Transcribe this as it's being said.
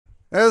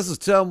This is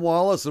Tim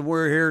Wallis, and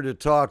we're here to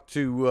talk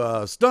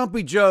to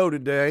Stumpy Joe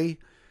today.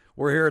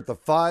 We're here at the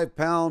 5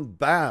 Pound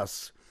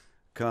Bass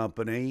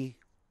Company,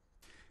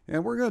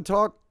 and we're going to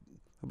talk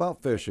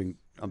about fishing.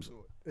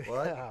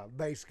 What?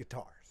 Bass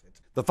guitars.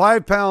 The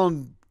 5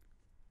 Pound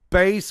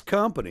Bass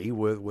Company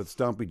with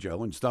Stumpy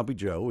Joe, and Stumpy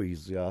Joe,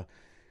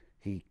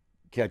 he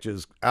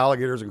catches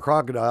alligators and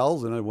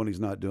crocodiles, and when he's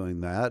not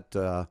doing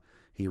that,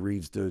 he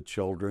reads to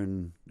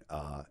children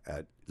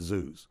at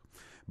zoos.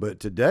 But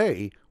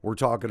today we're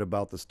talking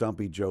about the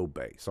Stumpy Joe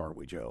bass, aren't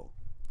we, Joe?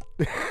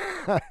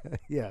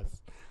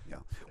 Yes. Yeah.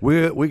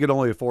 We could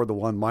only afford the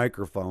one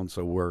microphone,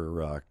 so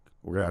we're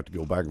gonna have to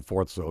go back and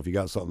forth. So if you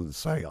got something to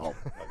say, I'll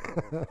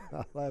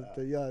have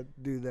to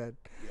do that.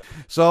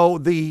 So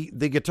the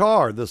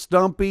guitar, the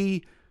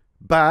Stumpy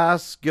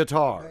Bass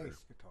guitar. Bass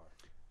guitar.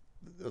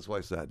 That's what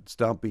I said.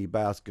 Stumpy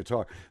Bass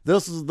guitar.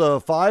 This is the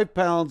 5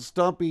 Pound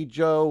Stumpy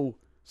Joe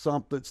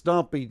something.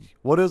 Stumpy.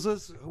 What is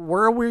this?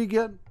 Where are we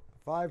again?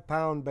 5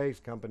 Pound Bass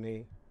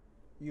Company,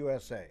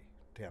 USA.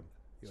 Tim.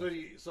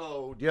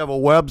 So do you have a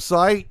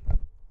website?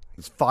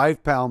 It's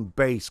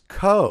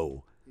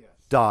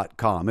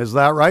FivePoundBassCo.com. Yes. Is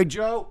that right,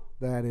 Joe?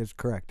 That is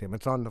correct, Tim.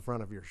 It's on the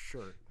front of your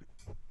shirt.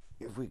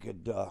 If we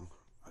could,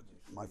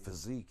 my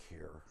physique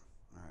here.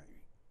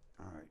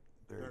 All right.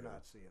 They're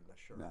not seeing the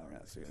shirt. No, they're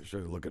not seeing the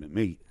shirt. They're looking at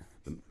me.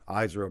 The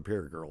eyes are up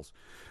here, girls.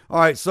 All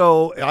right,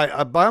 so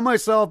I buy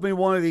myself me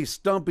one of these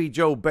Stumpy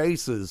Joe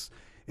basses,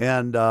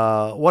 and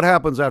what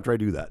happens after I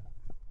do that?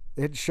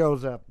 It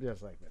shows up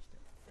just like this,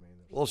 Tim.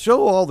 Well,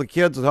 show all the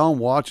kids at home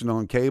watching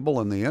on cable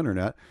and the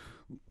internet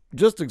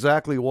just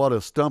exactly what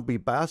a Stumpy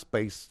bass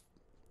bass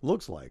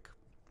looks like.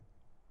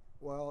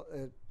 Well,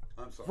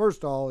 I'm sorry.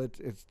 first of all,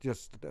 it's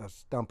just a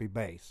Stumpy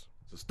bass.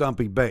 It's a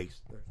Stumpy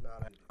bass. There's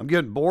not I'm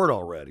getting bored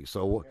already.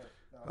 So, we're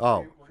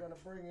going to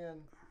bring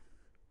in.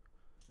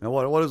 Now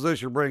what is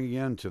this you're bringing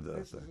into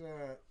this?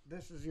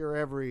 This is your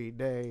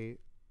everyday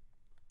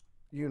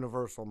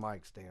universal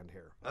mic stand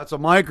here. That's a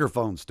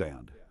microphone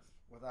stand. Yes,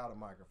 without a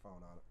microphone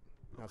on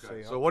it. Now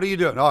Okay. see, So what are you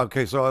doing? Oh,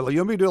 okay. So you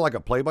want me to do like a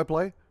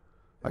play-by-play?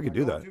 I could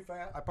do that. Too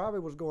fast? I probably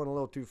was going a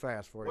little too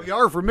fast for you. Well, you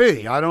are for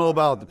me. I don't know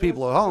about the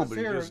people at home, this but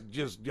you here-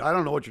 just I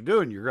don't know what you're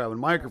doing. You're grabbing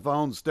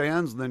microphone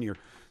stands, and then you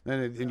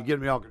get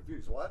me all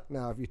confused. What?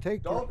 Now, if you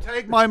take Don't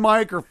take my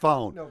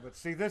microphone. no, but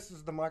see, this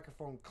is the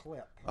microphone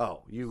clip.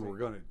 Oh, you were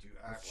gonna do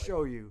I'll act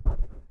show you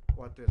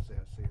what this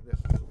is. See, this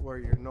is where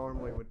you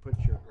normally would put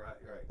your right.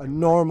 a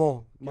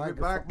normal Give me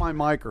microphone. back my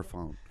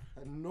microphone.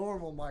 A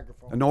normal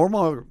microphone. A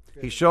normal.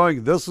 He's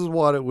showing this is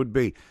what it would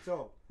be.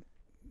 So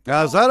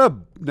Now is that a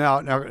now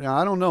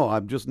I don't know.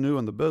 I'm just new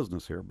in the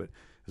business here, but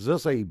is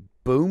this a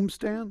boom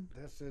stand?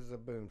 this is a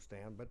boom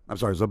stand, but I'm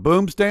sorry, is it a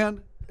boom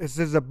stand? this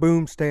is a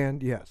boom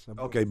stand. Yes. a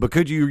boom Okay, but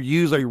could you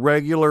use a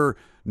regular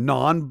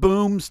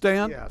non-boom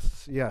stand?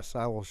 Yes,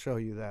 I will show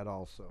you that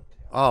also.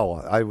 Oh,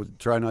 I would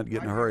try not to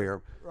get in a hurry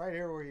here. Right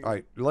here where you. All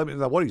right, let me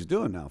know what he's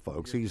doing now,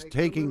 folks. You're He's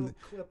taking the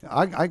taking,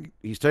 little clip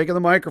he's taking the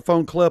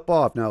microphone clip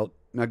off. Now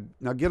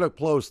get up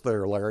close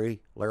there,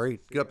 Larry. Larry,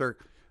 get up there.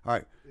 All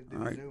right, Did all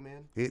you right. zoom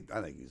in?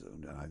 I think he's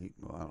zoomed in. I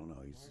don't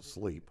know. He's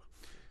asleep.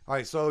 All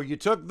right, so you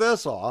took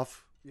this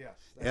off, Yes.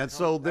 and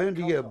so then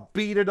do you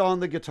beat it on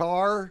the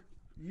guitar?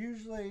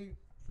 Usually,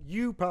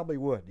 you probably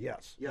would.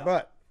 Yes. Yeah.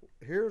 But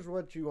here's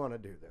what you want to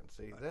do then.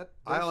 See that?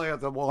 I only have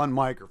the one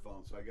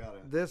microphone, so I got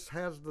it. This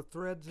has the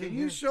threads in Can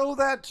here. you show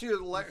that to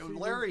see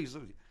Larry's?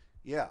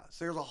 Yeah,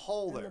 so there's a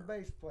hole and there. the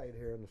base plate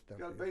here in the stuff.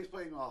 Got a base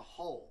plate in a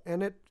hole.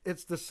 And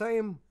it's the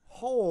same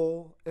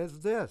hole as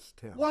this,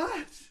 Tim.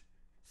 What?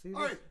 See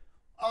All this? right.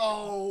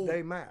 Oh.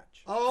 They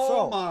match.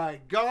 Oh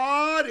my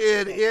God!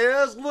 It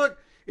is. Look,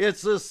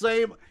 it's the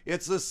same.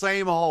 It's the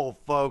same hole,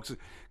 folks.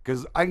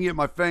 Because I can get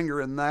my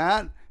finger in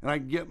that, and I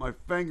can get my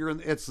finger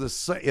in. It's the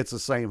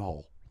same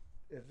hole.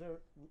 Is there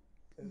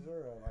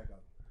like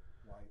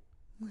a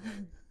white?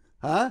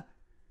 Huh?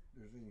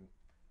 There's any,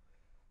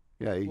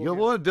 Yeah, We'll you'll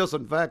get- want to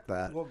disinfect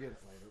that. we'll get it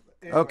later. But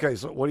anyway, Okay,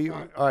 so what do you?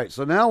 All right,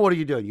 so now what are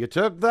you doing? You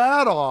took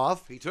that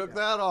off. He took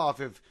that off.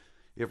 If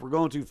we're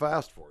going too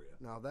fast for you.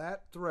 Now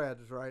that thread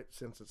is right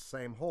since it's the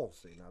same hole.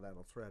 See, now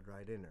that'll thread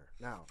right in there.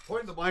 Now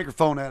Pointing the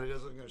microphone at it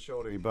isn't going to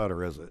show it any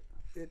better, is it?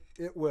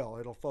 it will.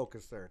 It'll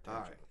focus their attention.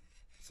 All right.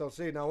 So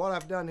see, now what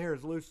I've done here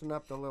is loosen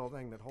up the little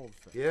thing that holds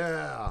it.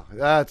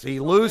 Yeah, he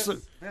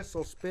loosened. This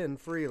will spin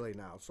freely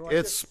now. So I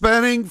It's just-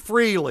 spinning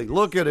freely.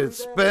 Look at it,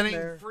 Screw that in spinning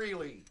there.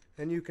 freely.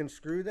 and you can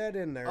screw that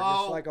in there Oh,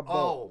 just like a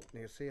bolt.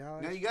 You see how?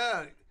 Now you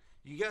got.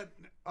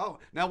 Oh,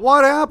 now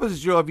what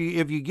happens, Joe? If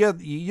you get,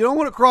 you don't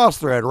want to cross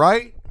thread,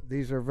 right?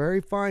 These are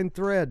very fine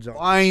threads.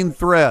 Fine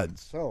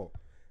threads. So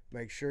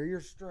make sure you're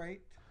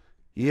straight.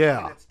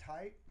 Yeah. When it's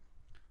tight.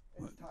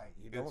 It's tight.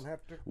 You don't have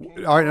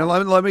to. All right, now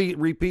let me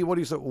repeat what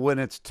he said. When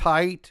it's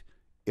tight,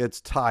 it's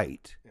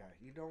tight. Yeah,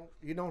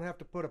 you don't have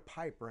to put a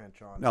pipe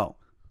wrench on. No,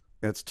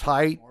 it's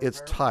tight. Or a It's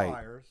pair of tight.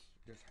 pliers.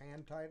 Just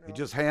hand tighten. He up.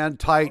 just hand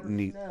tighten.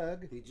 Or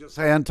snug. He just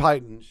hand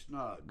tighten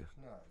snug.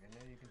 Snug, and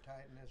then you can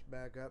tighten this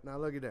back up. Now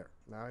look at there.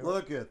 Now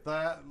Look at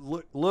that.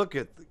 Look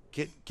at.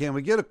 Can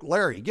we get a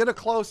Larry? Get a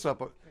close up.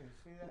 Can you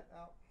see that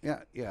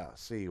out? Yeah.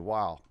 See.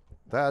 Wow.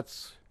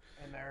 That's.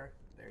 And And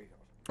there you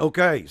go.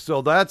 Okay,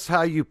 so that's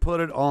how you put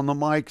it on the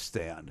mic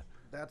stand.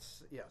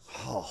 That's, yes.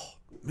 Oh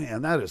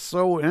man, that is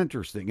so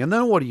interesting. And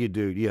then what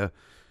do?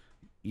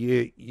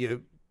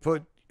 You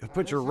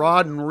put your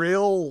rod and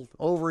reel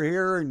over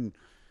here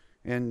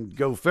and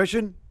go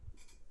fishing?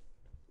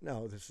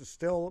 No, this is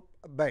still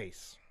a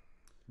bass.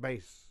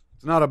 Bass.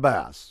 It's not a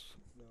bass.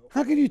 No.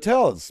 How can you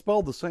tell? It's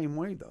spelled the same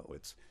way though.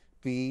 It's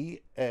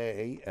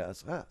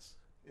B-A-S-S.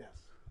 Yes.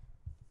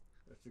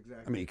 That's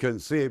exactly. I mean, you couldn't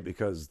see it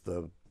because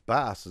the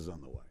bass is on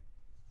the way.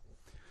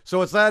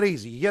 So it's that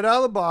easy. You get out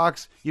of the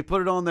box, you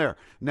put it on there.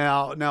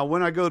 Now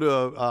when I go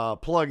to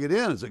plug it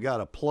in, has it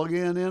got a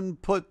plug-in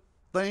input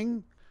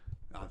thing?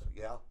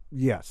 Yeah.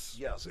 Yes.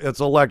 Yes,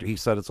 it's electric. He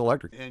said it's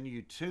electric. And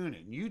you tune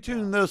it. You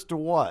tune this to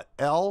what?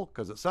 L?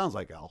 Because it sounds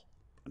like L.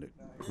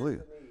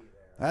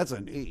 That's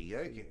an E.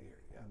 I can hear you.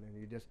 And then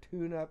you just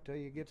tune up till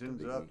you get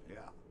Tunes to the up. E.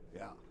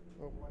 Yeah.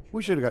 Well,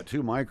 We should have got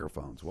two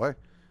microphones. Why?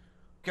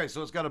 Okay,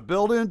 so it's got a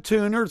built-in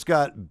tuner. It's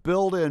got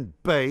built-in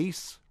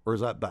bass. Or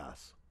is that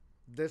bass?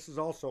 this is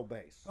also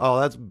bass. Oh,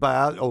 that's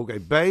bass. Okay,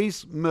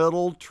 bass,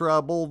 middle,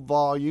 treble,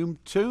 volume,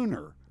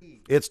 tuner.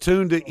 It's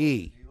tuned to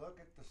E. You look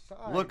at the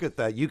side. Look at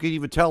that. You can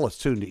even tell it's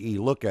tuned to E.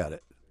 Look at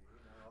it.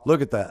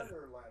 Look at that.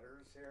 Other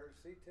letters here.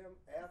 See, Tim,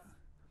 F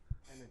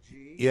and a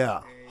G. Yeah.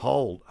 A,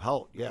 Hold.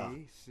 Yeah.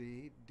 B,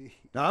 C, D.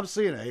 Now I'm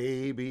seeing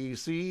A, B,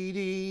 C,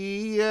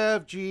 D, E,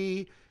 F,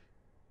 G,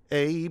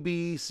 A,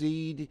 B,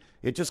 C, D.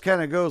 It just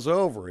kind of goes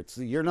over.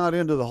 You're not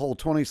into the whole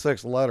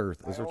 26 letter.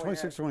 Is there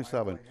 26 or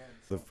 27?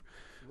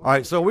 All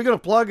right, so we're going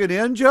to plug it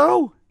in,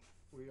 Joe?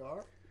 We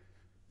are.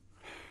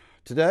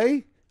 Today?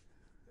 Is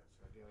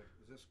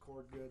this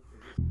cord good?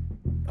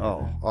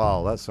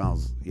 Oh, that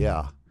sounds,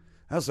 yeah.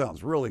 That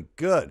sounds really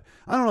good.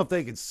 I don't know if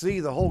they can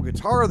see the whole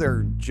guitar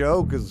there,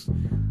 Joe, because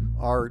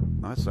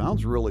that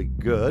sounds really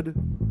good.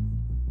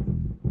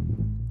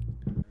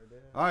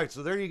 All right,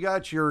 so there you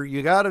got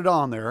it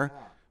on there.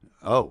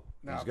 Oh,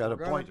 he's got a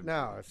point.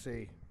 Now,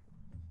 see,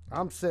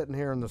 I'm sitting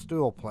here in the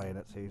stool playing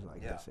it. See,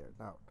 like this here.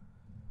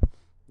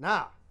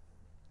 Now,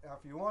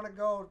 if you want to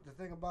go, the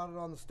thing about it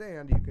on the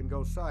stand, you can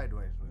go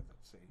sideways with it.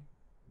 See,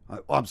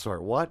 I'm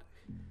sorry, what?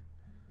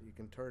 you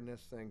can turn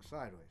this thing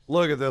sideways.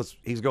 Look at this.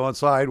 He's going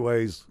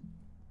sideways.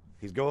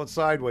 He's going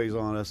sideways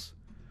on us.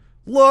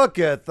 Look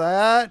at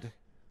that.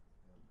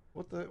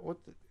 What the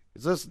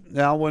is this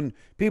now? When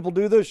people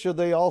do this, should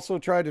they also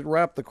try to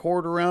wrap the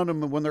cord around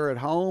them when they're at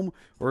home,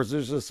 or is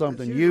this just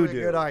something It's you usually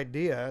do? a good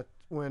idea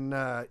when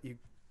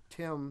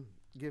Tim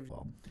gives.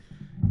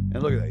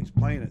 And look at that. He's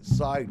playing it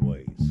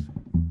sideways,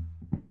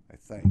 I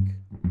think.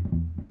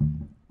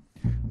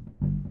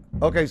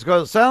 Okay,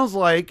 so it sounds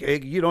like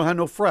you don't have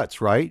no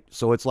frets, right?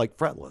 So it's like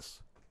fretless.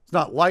 It's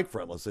not like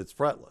fretless. It's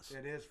fretless.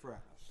 It is fretless.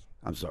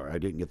 I'm sorry, I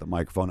didn't get the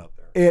microphone up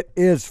there. It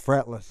is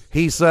fretless.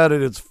 He said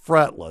it's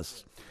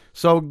fretless.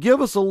 So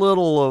give us a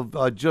little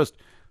of just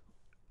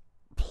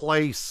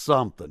play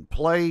something.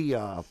 Play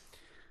my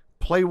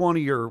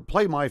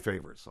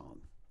favorite song.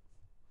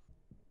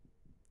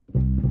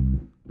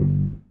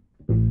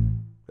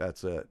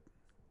 That's it.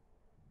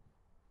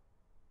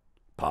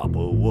 Papa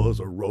was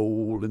a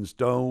rolling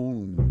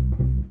stone.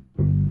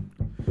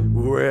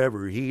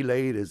 Wherever he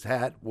laid his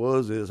hat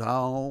was his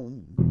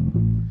home.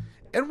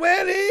 And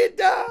when he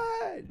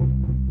died,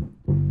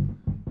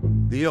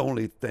 the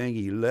only thing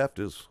he left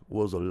us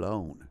was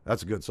alone.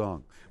 That's a good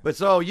song. But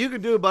so you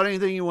can do about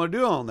anything you want to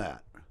do on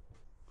that.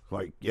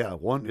 Like, yeah,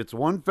 it's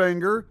one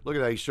finger. Look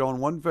at that, he's showing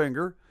one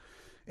finger.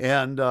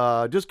 And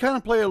just kind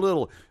of play a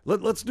little.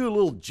 Let's do a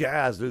little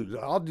jazz. Dude.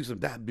 I'll do some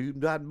that,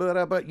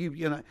 but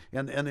you know,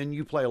 and then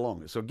you play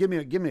along. So give me.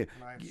 I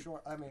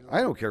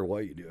don't care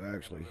what you do.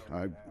 Actually,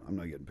 I'm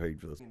not getting paid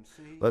for this.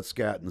 Let's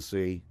scat and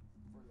see.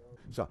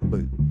 So,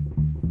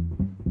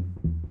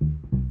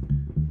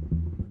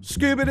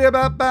 Scooby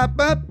bop bop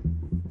bop,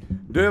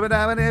 dooba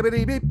dabba dabba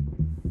dee beep,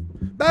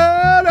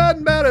 ba da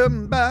ba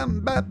dum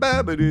bam ba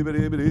ba ba dooba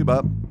dee dee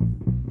bop,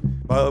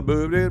 ba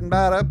boo dee ba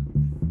da.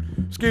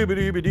 Scooby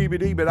dooby dooby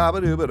dee ba da ba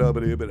doo ba da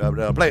ba doo ba da ba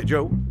da. Play it,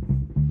 Joe.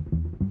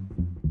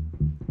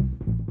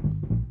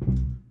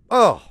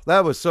 Oh,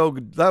 that was so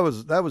good. That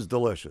was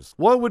delicious.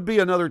 What would be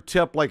another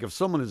tip, like if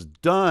someone is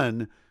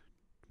done,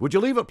 would you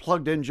leave it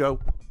plugged in,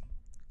 Joe?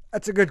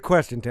 That's a good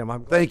question,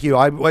 Tim. Thank you.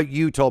 What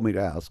you told me to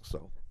ask,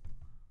 so.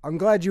 I'm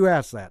glad you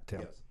asked that,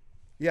 Tim.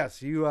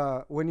 Yes, you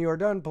when you are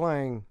done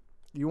playing,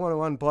 you want to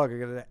unplug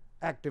it at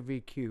active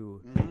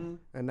EQ,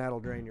 and that'll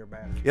drain your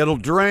battery. It'll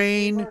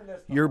drain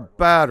your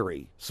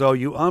battery. So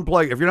you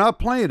unplug it. If you're not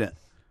playing it,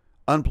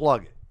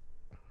 unplug it.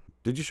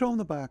 Did you show him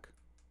the back?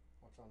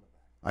 What's on the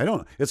back? I don't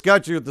know. It's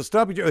got the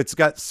Stumpy Joe. It's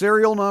got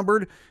serial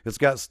numbered. It's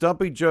got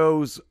Stumpy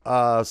Joe's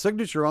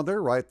signature on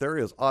there. Right there,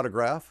 his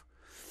autograph.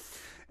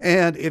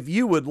 And if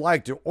you would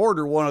like to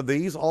order one of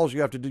these, all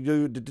you have to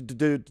do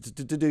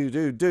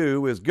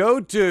is go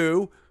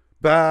to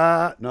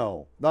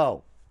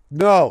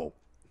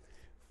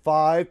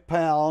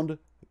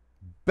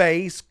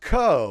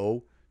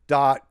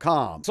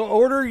FivePoundBassCo.com. So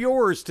order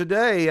yours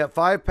today at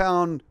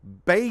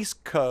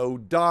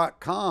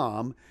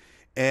FivePoundBassCo.com,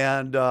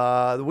 And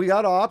we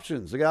got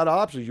options. We got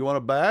options. You want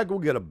a bag? We'll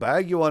get a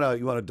bag. You want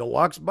a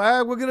deluxe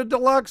bag? We'll get a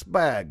deluxe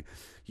bag.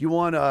 You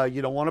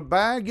don't want a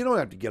bag? You don't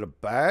have to get a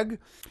bag.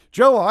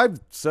 Joe, I've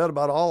said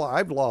about all.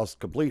 I've lost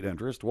complete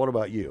interest. What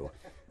about you?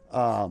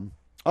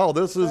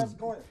 This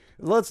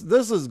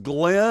is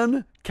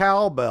Glenn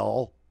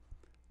Cowbell,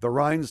 the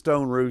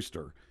Rhinestone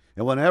Rooster.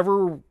 And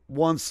whenever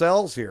one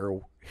sells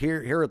here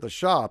at the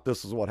shop,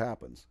 this is what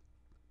happens.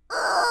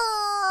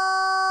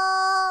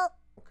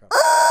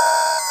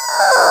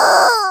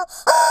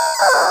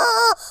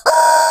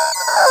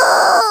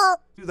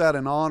 Do that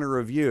in honor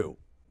of you.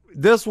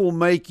 This will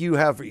make you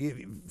have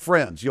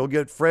friends. You'll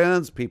get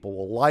friends. People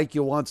will like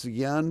you once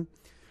again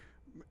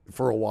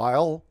for a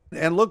while.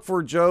 And look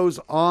for Joe's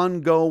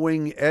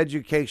ongoing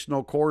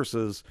educational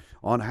courses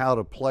on how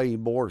to play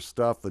more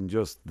stuff than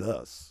just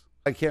this.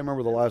 I can't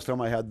remember the last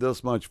time I had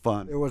this much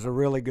fun. It was a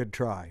really good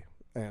try,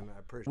 and I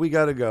appreciate it. We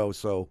got to go,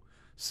 so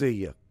see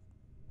you.